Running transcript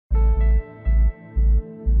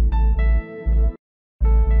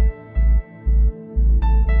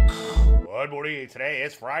morning. Today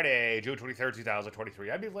is Friday, June 23rd,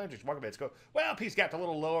 2023. I'm Landry. Market bets go. Well, piece gapped a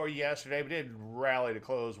little lower yesterday, but did rally to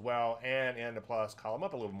close well and in the plus column,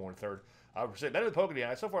 up a little more in third. Percent better than poking the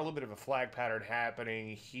eye. So far, a little bit of a flag pattern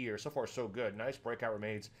happening here. So far, so good. Nice breakout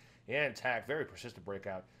remains intact. Very persistent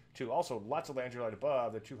breakout, too. Also, lots of Landry light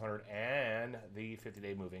above the 200 and the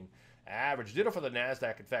 50-day moving average. Ditto for the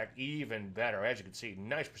NASDAQ, in fact, even better. As you can see,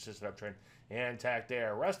 nice persistent uptrend intact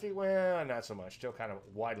there. Rusty, well, not so much. Still kind of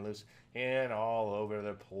wide and loose and all over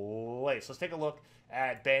the place. Let's take a look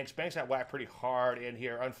at banks. Banks got whacked pretty hard in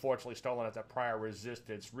here. Unfortunately, stolen at that prior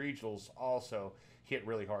resistance. Regionals also hit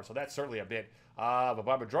really hard. So that's certainly a bit of a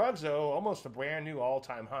bummer. Drugs, though, almost a brand new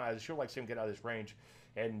all-time high. I sure like to see him get out of this range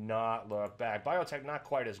and not look back. Biotech, not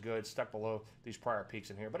quite as good. Stuck below these prior peaks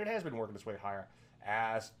in here. But it has been working its way higher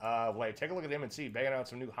as of late. Take a look at M&C, banging out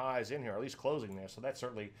some new highs in here, or at least closing there. So that's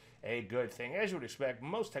certainly a good thing. As you would expect,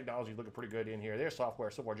 most technology looking pretty good in here. Their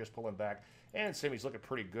software so far just pulling back, and semis looking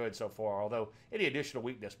pretty good so far, although any additional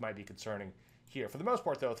weakness might be concerning here. For the most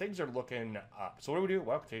part, though, things are looking up. So what do we do?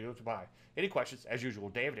 Well, continue to buy. Any questions? As usual,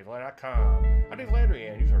 David@Landry.com. I'm Dave Landry,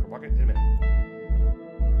 and you heard the market in a minute.